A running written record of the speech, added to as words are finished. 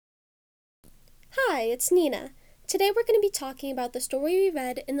Hi, it's Nina. Today we're going to be talking about the story we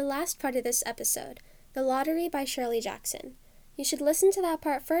read in the last part of this episode, The Lottery by Shirley Jackson. You should listen to that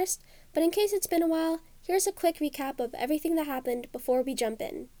part first, but in case it's been a while, here's a quick recap of everything that happened before we jump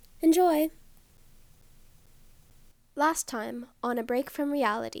in. Enjoy! Last time, on A Break from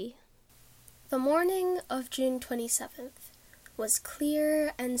Reality. The morning of June 27th was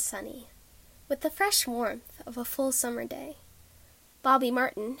clear and sunny, with the fresh warmth of a full summer day. Bobby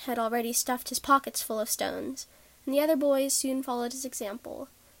Martin had already stuffed his pockets full of stones, and the other boys soon followed his example,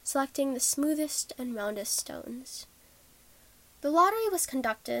 selecting the smoothest and roundest stones. The lottery was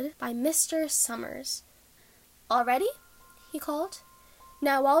conducted by Mr. Summers. "All ready?" he called.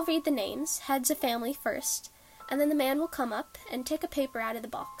 "Now I'll read the names, heads of family first, and then the man will come up and take a paper out of the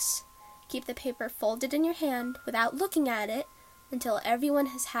box. Keep the paper folded in your hand without looking at it until everyone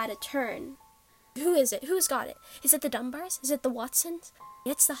has had a turn." "Who is it? Who's got it? Is it the Dunbars? Is it the Watsons?"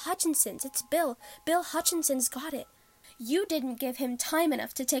 "It's the Hutchinsons. It's Bill. Bill Hutchinson's got it." "You didn't give him time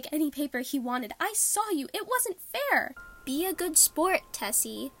enough to take any paper he wanted. I saw you. It wasn't fair." "Be a good sport,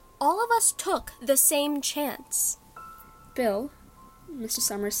 Tessie. All of us took the same chance." "Bill," Mr.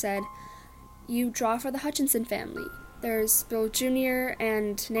 Summers said, "you draw for the Hutchinson family. There's Bill Jr.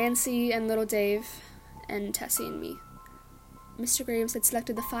 and Nancy and little Dave and Tessie and me." Mr. Graves had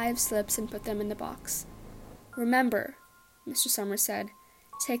selected the 5 slips and put them in the box. "Remember," Mr. Summers said,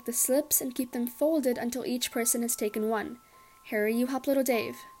 "take the slips and keep them folded until each person has taken one. Harry, you help little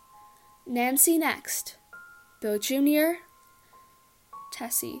Dave. Nancy next. Bill Jr.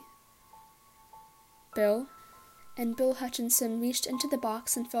 Tessie. Bill." And Bill Hutchinson reached into the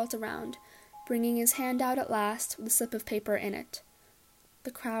box and felt around, bringing his hand out at last with a slip of paper in it.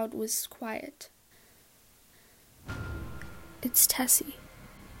 The crowd was quiet. "It's Tessie.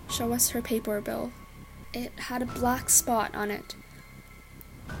 Show us her paper, Bill." It had a black spot on it.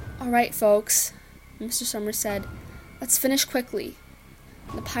 "All right, folks," Mr. Summers said. "Let's finish quickly."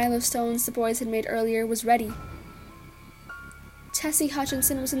 The pile of stones the boys had made earlier was ready. Tessie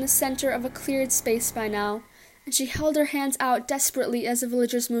Hutchinson was in the center of a cleared space by now, and she held her hands out desperately as the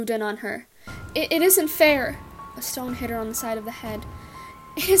villagers moved in on her. It isn't fair." A stone hit her on the side of the head.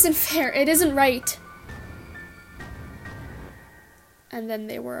 "It isn't fair. It isn't right." And then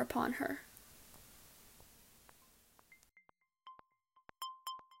they were upon her.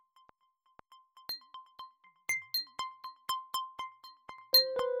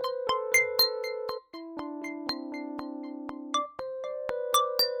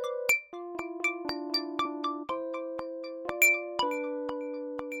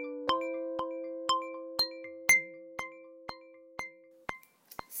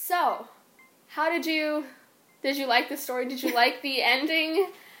 So, how did you like the story? Did you like the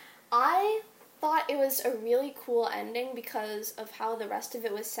ending? I thought it was a really cool ending because of how the rest of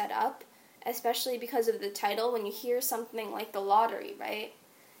it was set up, especially because of the title. When you hear something like the lottery, right?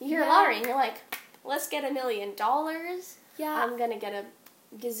 You hear lottery and you're like, let's get $1 million. Yeah. I'm going to get a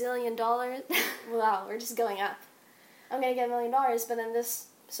gazillion dollars. Wow, we're just going up. I'm going to get $1 million, but then this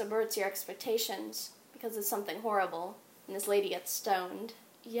subverts your expectations because it's something horrible, and this lady gets stoned.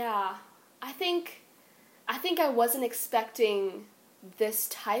 Yeah. I think I wasn't expecting this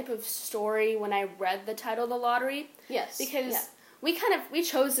type of story when I read the title of The Lottery. Yes. Because we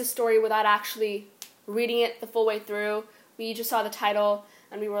chose this story without actually reading it the full way through. We just saw the title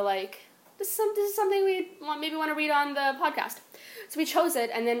and we were like, this is something we maybe want to read on the podcast. So we chose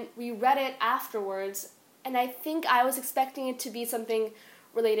it and then we read it afterwards, and I think I was expecting it to be something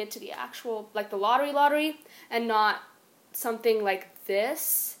related to the actual, like the lottery, and not something like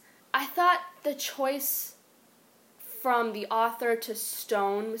this. I thought the choice from the author to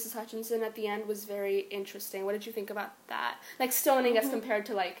stone Mrs. Hutchinson at the end was very interesting. What did you think about that? Like stoning as compared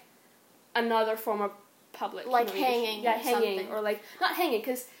to like another form of public hanging. Yeah, hanging. Or like, not hanging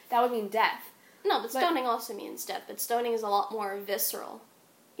because that would mean death. No, but stoning also means death. But stoning is a lot more visceral,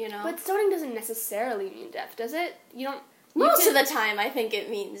 you know? But stoning doesn't necessarily mean death, does it? Most of the time, I think it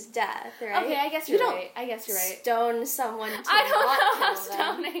means death, right? Okay, I guess you're right. Stone someone to I don't know how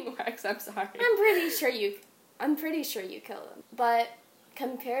them. stoning works. I'm sorry. I'm pretty sure you kill them. But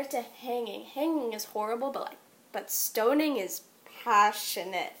compared to hanging is horrible. But stoning is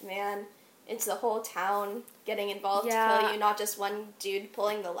passionate, man. It's the whole town getting involved to kill you, not just one dude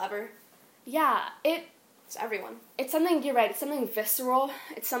pulling the lever. Yeah, It's everyone. It's something, you're right, it's something visceral.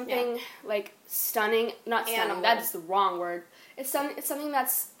 It's something, like, stunning. Not stunning, Animal. that is the wrong word. It's something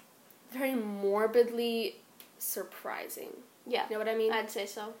that's very morbidly surprising. Yeah. You know what I mean? I'd say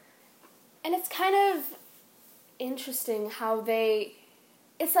so. And it's kind of interesting how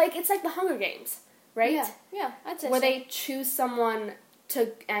it's like the Hunger Games, right? Yeah, I'd say Where so. they choose someone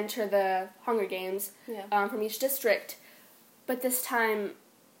to enter the Hunger Games from each district. But this time,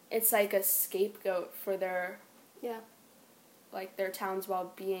 it's like a scapegoat for their town's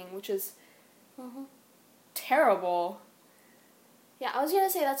well-being, which is terrible. Yeah, I was going to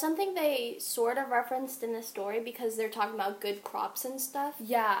say that's something they sort of referenced in the story because they're talking about good crops and stuff.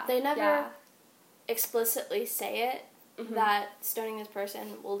 Yeah. They never explicitly say it, that stoning this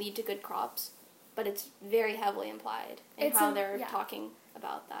person will lead to good crops, but it's very heavily implied in how they're talking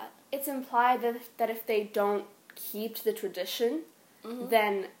about that. It's implied that if they don't keep the tradition,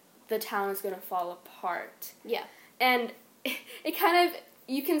 then the town is going to fall apart. Yeah. And it kind of,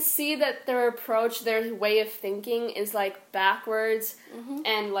 you can see that their approach, their way of thinking is, like, backwards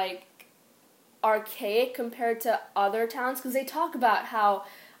and, like, archaic compared to other towns, because they talk about how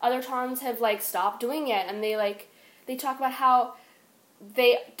other towns have, like, stopped doing it, and they talk about how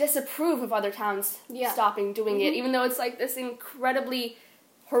they disapprove of other towns stopping doing it, even though it's, like, this incredibly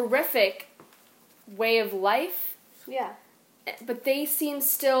horrific way of life. Yeah. But they seem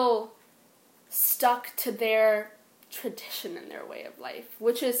still stuck to their tradition and their way of life,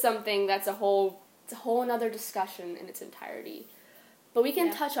 which is something that's a whole another discussion in its entirety. But we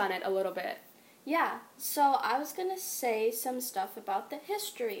can touch on it a little bit. Yeah, so I was going to say some stuff about the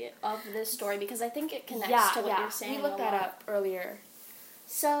history of this story because I think it connects to what you're saying. We looked that up earlier.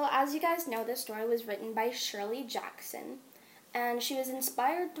 So, as you guys know, this story was written by Shirley Jackson, and she was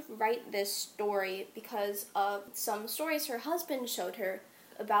inspired to write this story because of some stories her husband showed her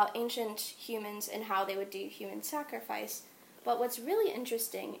about ancient humans and how they would do human sacrifice. But what's really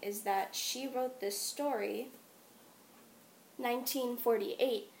interesting is that she wrote this story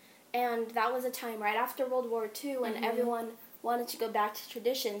 1948, and that was a time right after World War II when everyone wanted to go back to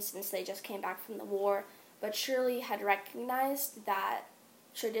tradition since they just came back from the war. But Shirley had recognized that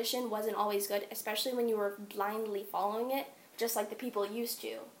tradition wasn't always good, especially when you were blindly following it, just like the people used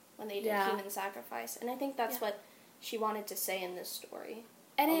to when they did human sacrifice. And I think that's what she wanted to say in this story.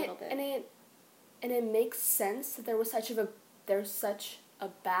 And it makes sense that there's such a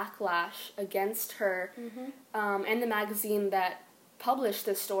backlash against her and the magazine that published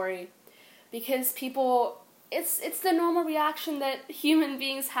this story, because people, it's the normal reaction that human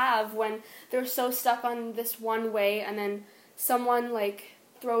beings have when they're so stuck on this one way, and then someone like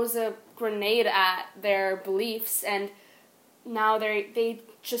throws a grenade at their beliefs, and now they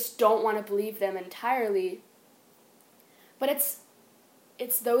just don't want to believe them entirely. But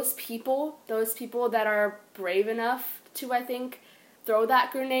it's those people that are brave enough to, I think, throw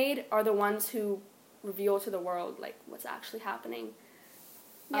that grenade are the ones who reveal to the world, like, what's actually happening.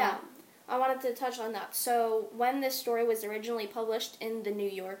 Yeah, I wanted to touch on that. So, when this story was originally published in The New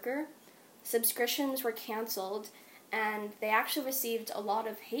Yorker, subscriptions were canceled, and they actually received a lot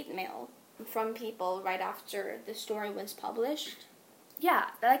of hate mail from people right after the story was published. Yeah,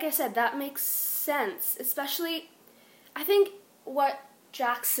 like I said, that makes sense. Especially, I think what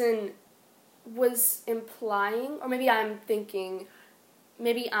Jackson was implying, or maybe I'm thinking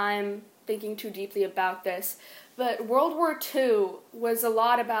too deeply about this, but World War II was a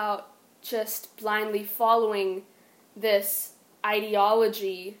lot about just blindly following this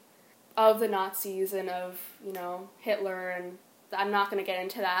ideology of the Nazis and of, Hitler, and I'm not going to get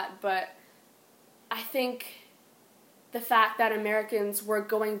into that, but I think the fact that Americans were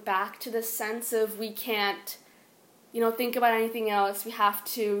going back to the sense of we can't, think about anything else, we have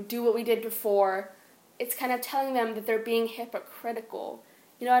to do what we did before, it's kind of telling them that they're being hypocritical.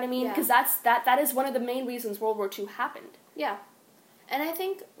 You know what I mean? Because that is one of the main reasons World War II happened. Yeah. And I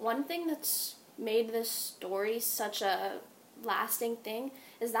think one thing that's made this story such a lasting thing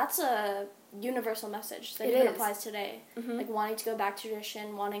is that's a universal message that even applies today. Like wanting to go back to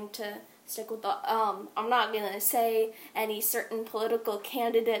tradition, wanting to stick with the, I'm not going to say any certain political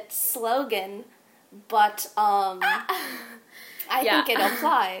candidate slogan, but I think it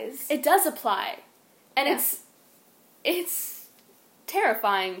applies. It does apply. And it's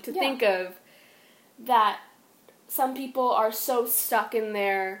terrifying to think of that some people are so stuck in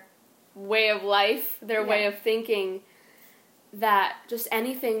their way of life, their way of thinking, that just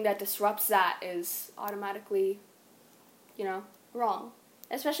anything that disrupts that is automatically, wrong.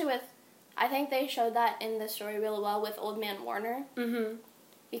 Especially with, I think they showed that in the story really well with Old Man Warner.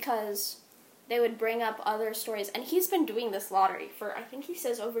 Because they would bring up other stories. And he's been doing this lottery for, I think he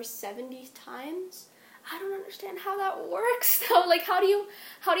says, over 70 times. I don't understand how that works, though. Like, how do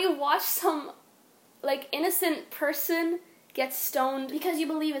you watch some, like, innocent person get stoned? Because you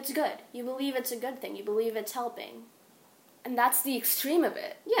believe it's good. You believe it's a good thing. You believe it's helping. And that's the extreme of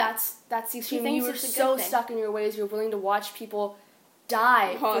it. Yeah. That's the extreme. You were so stuck in your ways, you're willing to watch people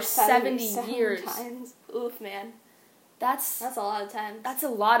die for 70 years. Times. Oof, man. That's a lot of times. That's a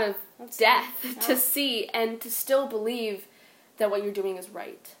lot of death to see and to still believe that what you're doing is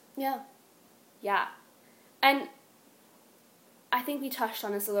right. Yeah. Yeah. And I think we touched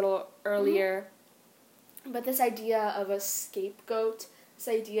on this a little earlier, but this idea of a scapegoat, this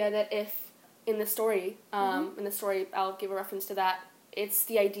idea that if, in the story, I'll give a reference to that, it's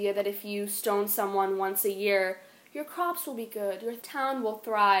the idea that if you stone someone once a year, your crops will be good, your town will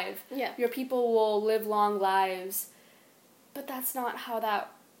thrive, your people will live long lives. But that's not how that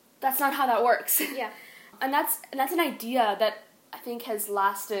works. Yeah. And that's an idea that I think has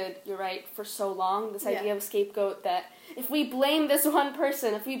lasted, you're right, for so long. This idea of a scapegoat, that if we blame this one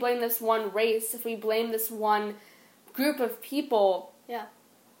person, if we blame this one race, if we blame this one group of people,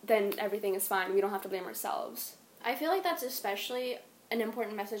 then everything is fine. We don't have to blame ourselves. I feel like that's especially an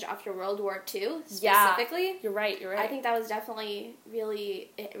important message after World War II, specifically. Yeah, you're right. I think that was definitely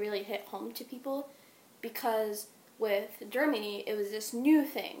it really hit home to people, because with Germany, it was this new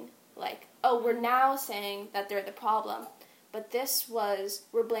thing. Like, oh, we're now saying that they're the problem. But this was,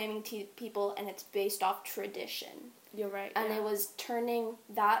 we're blaming people, and it's based off tradition. You're right. And it was turning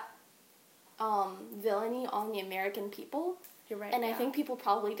that villainy on the American people. You're right. And I think people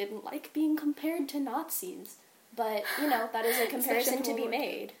probably didn't like being compared to Nazis. But, that is a comparison to be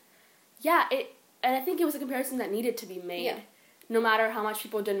made. Yeah, and I think it was a comparison that needed to be made. Yeah. No matter how much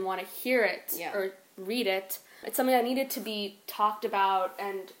people didn't want to hear it or read it. It's something that needed to be talked about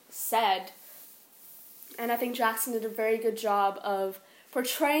and said. And I think Jackson did a very good job of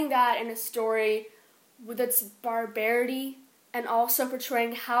portraying that in a story with its barbarity, and also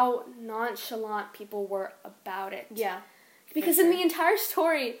portraying how nonchalant people were about it. Yeah. Because in the entire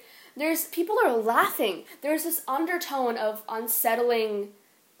story, people are laughing. There's this undertone of unsettling,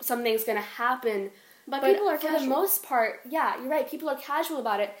 something's going to happen. But people are casual. For the most part, yeah, you're right, people are casual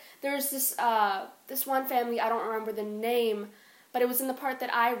about it. There's this one family, I don't remember the name, but it was in the part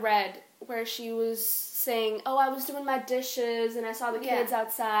that I read where she was saying, oh, I was doing my dishes and I saw the kids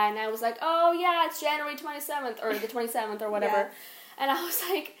outside, and I was like, oh yeah, it's January 27th or the 27th or whatever. And I was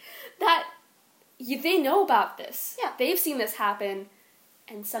like, they know about this. Yeah. They've seen this happen,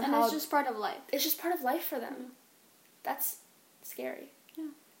 and somehow... And it's just part of life. It's just part of life for them. That's scary. Yeah.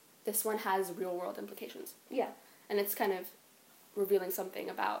 This one has real-world implications. Yeah. And it's kind of revealing something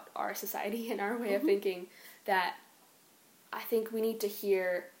about our society and our way of thinking that I think we need to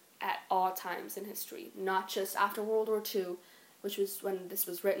hear at all times in history, not just after World War II, which was when this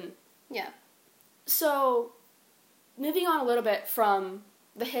was written. Yeah. So, moving on a little bit from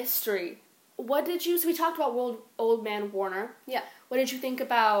the history, so we talked about Old Man Warner. Yeah. What did you think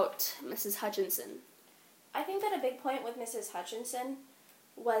about Mrs. Hutchinson? I think that a big point with Mrs. Hutchinson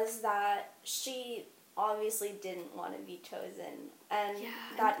was that she obviously didn't want to be chosen. And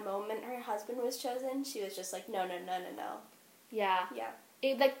that moment her husband was chosen, she was just like, no. Yeah. Yeah.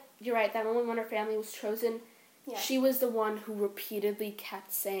 You're right, that moment when her family was chosen, she was the one who repeatedly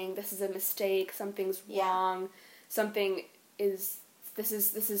kept saying, this is a mistake, something's wrong, this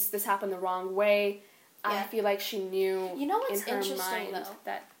happened the wrong way. I feel like she knew what's in her interesting, mind though?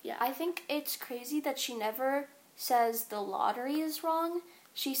 that, I think it's crazy that she never says the lottery is wrong.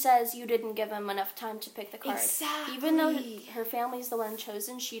 She says you didn't give him enough time to pick the card. Exactly. Even though her family's the one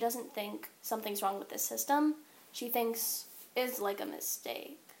chosen, she doesn't think something's wrong with the system. She thinks it's like a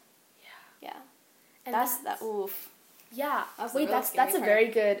mistake. Yeah. And that's oof. Yeah. That's a very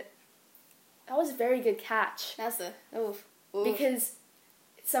good... That was a very good catch. That's the oof. Because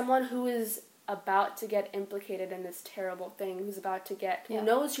someone who is about to get implicated in this terrible thing, who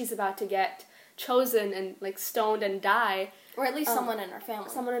knows she's about to get chosen and, stoned and die. Or at least someone in her family.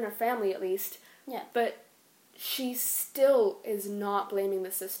 Someone in her family, at least. Yeah. But she still is not blaming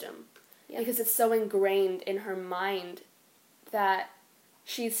the system. Yeah. Because it's so ingrained in her mind that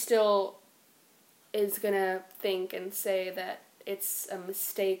she still is going to think and say that it's a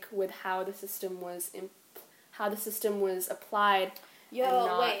mistake with how the system was applied.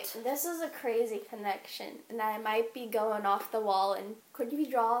 Yo, wait, this is a crazy connection, and I might be going off the wall, and could you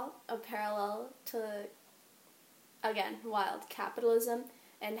draw a parallel to, again, wild capitalism,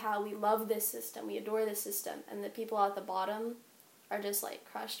 and how we love this system, we adore this system, and the people at the bottom are just,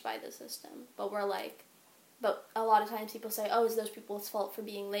 crushed by the system, but but a lot of times people say, oh, it's those people's fault for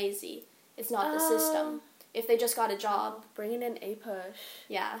being lazy. It's not the system. If they just got a job. Bringing in a push.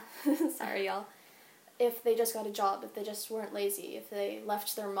 Yeah. Sorry, y'all. If they just got a job, if they just weren't lazy, if they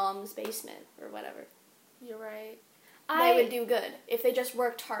left their mom's basement or whatever. You're right. They would do good. If they just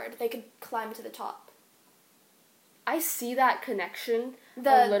worked hard, they could climb to the top. I see that connection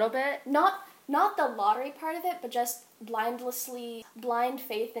a little bit. Not the lottery part of it, but just blind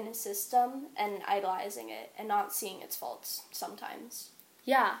faith in a system and idolizing it and not seeing its faults sometimes.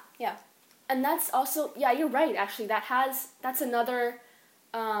 Yeah. Yeah. And that's also, yeah, you're right, actually. That's another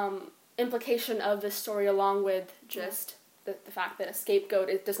implication of this story, along with just the fact that a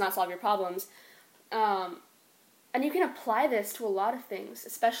scapegoat does not solve your problems. And you can apply this to a lot of things,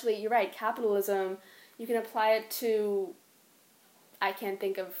 especially, you're right, capitalism. You can apply it to, I can't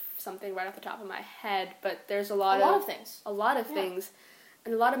think of something right off the top of my head, but there's a lot of things. A lot of things.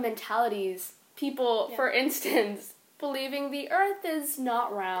 And a lot of mentalities. People, for instance, believing the earth is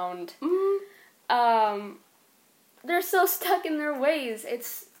not round. Mm-hmm. They're so stuck in their ways.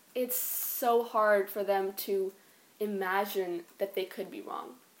 It's so hard for them to imagine that they could be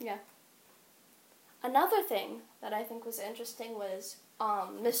wrong. Yeah. Another thing that I think was interesting was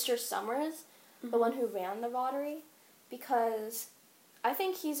Mr. Summers, the one who ran the lottery, because I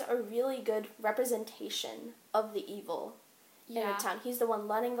think he's a really good representation of the evil in the town. He's the one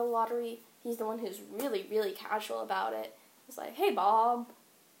running the lottery. He's the one who's really, really casual about it. He's like, "Hey, Bob.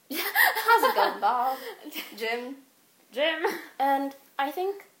 How's it going, Bob? Jim. And I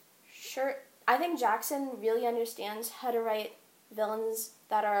think Jackson really understands how to write villains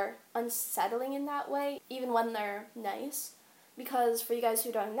that are unsettling in that way, even when they're nice. Because for you guys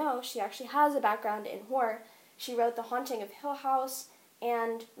who don't know, she actually has a background in horror. She wrote The Haunting of Hill House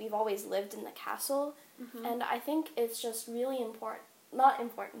and We've Always Lived in the Castle. Mm-hmm. And I think it's just really not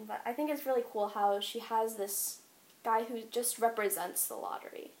important, but I think it's really cool how she has this guy who just represents the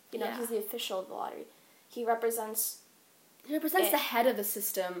lottery. You know, he's the official of the lottery. He represents the head of the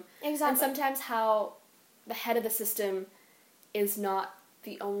system. Exactly. And sometimes how the head of the system is not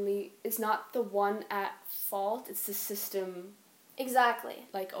the one at fault. It's the system. Exactly.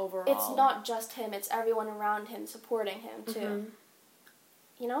 Like, overall. It's not just him. It's everyone around him supporting him, too. Mm-hmm.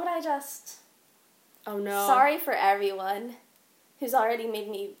 You know what Oh, no. Sorry for everyone who's already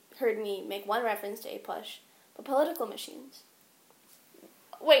heard me make one reference to A-Push, but political machines.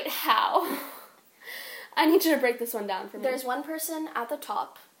 Wait, how? I need you to break this one down for me. There's one person at the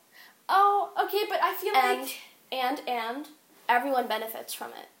top. Oh, okay, but I feel like... And everyone benefits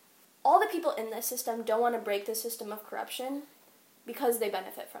from it. All the people in this system don't want to break the system of corruption because they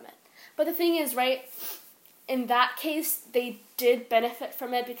benefit from it. But the thing is, right, in that case, they did benefit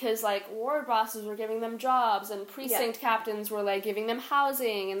from it because, like, ward bosses were giving them jobs and precinct captains were, like, giving them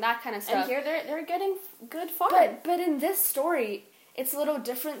housing and that kind of stuff. And here they're getting good farm. But in this story, it's a little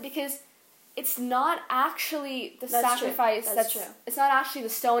different because it's not actually the sacrifice. That's true. It's not actually the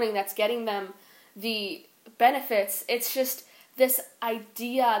stoning that's getting them the benefits. It's just this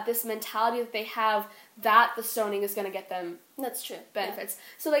idea, this mentality that they have that the stoning is going to get them benefits. Yeah.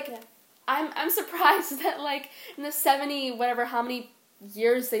 So, like, I'm surprised that, like, in the 70, whatever, how many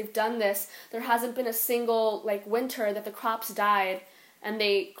years they've done this, there hasn't been a single, like, winter that the crops died and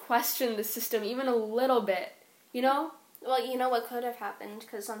they questioned the system even a little bit, you know? Well, you know what could have happened,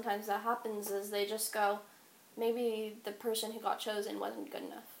 because sometimes that happens, is they just go, maybe the person who got chosen wasn't good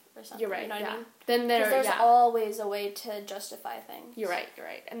enough. Or something. You're right, you know what I mean? Then there's always a way to justify things. You're right.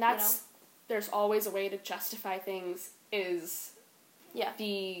 And that's, there's always a way to justify things is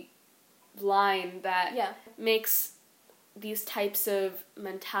the line that makes these types of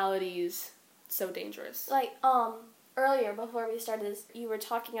mentalities so dangerous. Like, earlier, before we started this, you were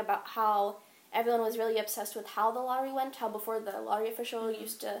talking about how everyone was really obsessed with how the lottery went, how before the lottery official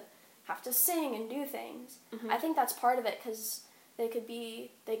used to have to sing and do things. Mm-hmm. I think that's part of it, because they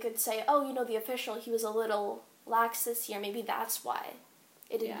could say, oh, you know, the official, he was a little lax this year. Maybe that's why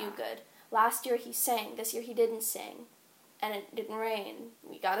it didn't do good. Last year he sang. This year he didn't sing. And it didn't rain.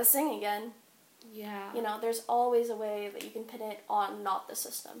 We gotta sing again. Yeah. You know, there's always a way that you can pin it on not the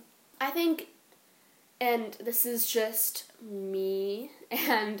system. I think, and this is just me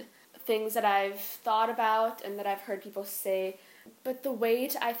and things that I've thought about and that I've heard people say, but the way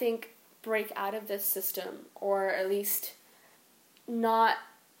to, I think, break out of this system, or at least not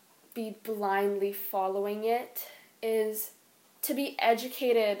be blindly following it, is to be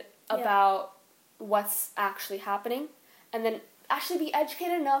educated about what's actually happening, and then actually be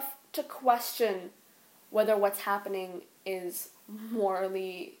educated enough to question whether what's happening is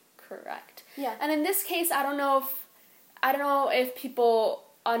morally correct. Yeah. And in this case, I don't know if people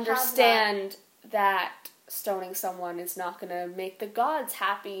understand that stoning someone is not going to make the gods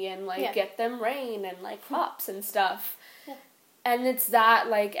happy and, like, get them rain and, like, crops and stuff. Yeah. And it's that,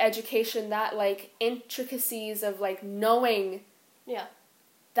 like, education, that, like, intricacies of, like, knowing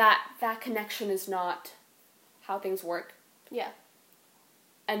that connection is not how things work. Yeah.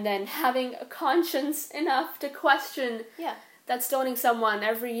 And then having a conscience enough to question that stoning someone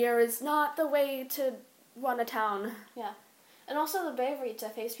every year is not the way to run a town. Yeah. And also the bravery to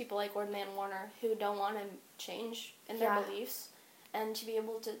face people like Ordman Warner who don't want to change in their beliefs, and to be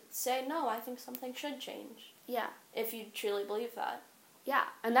able to say, no, I think something should change. Yeah. If you truly believe that. Yeah,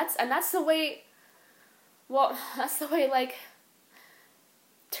 and that's the way, well, that's the way, like,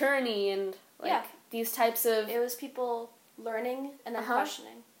 tyranny and, like, these types of... It was people learning and then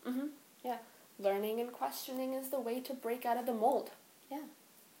questioning. Mm-hmm. Yeah. Learning and questioning is the way to break out of the mold. Yeah.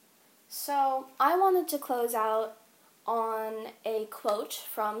 So, I wanted to close out on a quote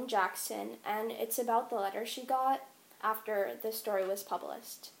from Jackson, and it's about the letter she got after the story was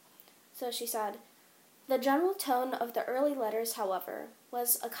published. So she said, "The general tone of the early letters, however,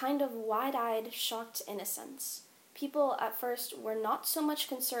 was a kind of wide-eyed, shocked innocence. People at first were not so much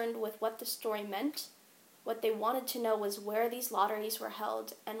concerned with what the story meant. What they wanted to know was where these lotteries were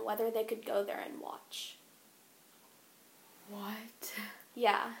held and whether they could go there and watch." What?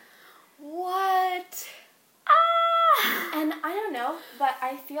 Yeah. What? And I don't know, but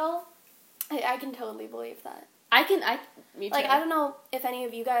I feel I can totally believe that. Me too. Like, I don't know if any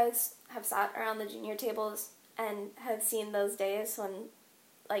of you guys have sat around the junior tables and have seen those days when,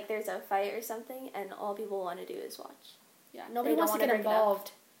 like, there's a fight or something and all people want to do is watch. Yeah, nobody wants to get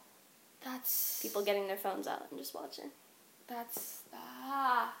involved. That's... People getting their phones out and just watching. That's...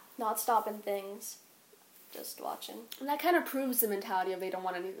 Not stopping things. Just watching. And that kind of proves the mentality of they don't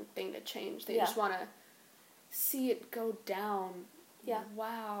want anything to change. They just want to see it go down. Yeah.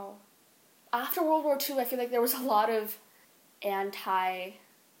 Wow. After World War II, I feel like there was a lot of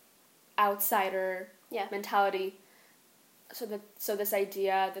anti-outsider mentality. So this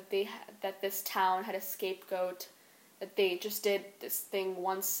idea that that this town had a scapegoat, that they just did this thing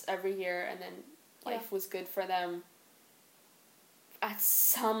once every year and then life was good for them. At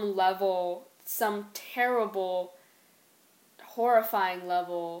some level, some terrible, horrifying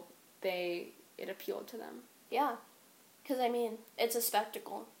level, it appealed to them. Yeah. Because, I mean, it's a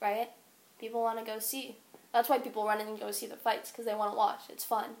spectacle, right? People want to go see. That's why people run in and go see the fights, because they want to watch. It's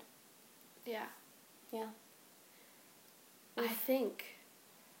fun. Yeah. Yeah. I think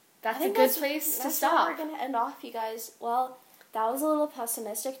that's a good place to stop. That's where we're going to end off, you guys. Well, that was a little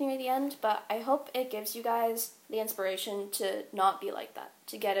pessimistic near the end, but I hope it gives you guys the inspiration to not be like that,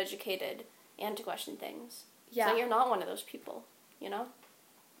 to get educated and to question things. Yeah. So you're not one of those people, you know?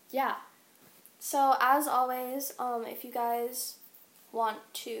 Yeah. So, as always, if you guys want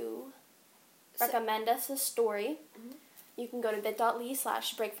to recommend us a story, you can go to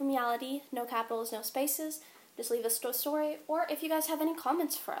bit.ly/breakfromreality, no capitals, no spaces. Just leave us a story, or if you guys have any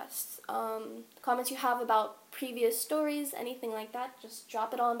comments for us, comments you have about previous stories, anything like that, just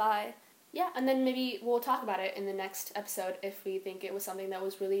drop it on by. Yeah, and then maybe we'll talk about it in the next episode if we think it was something that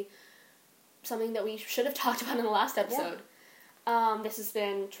was really something that we should have talked about in the last episode. Yeah. This has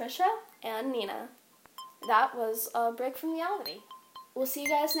been Trisha and Nina. That was a break from reality. We'll see you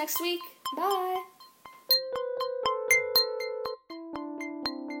guys next week. Bye!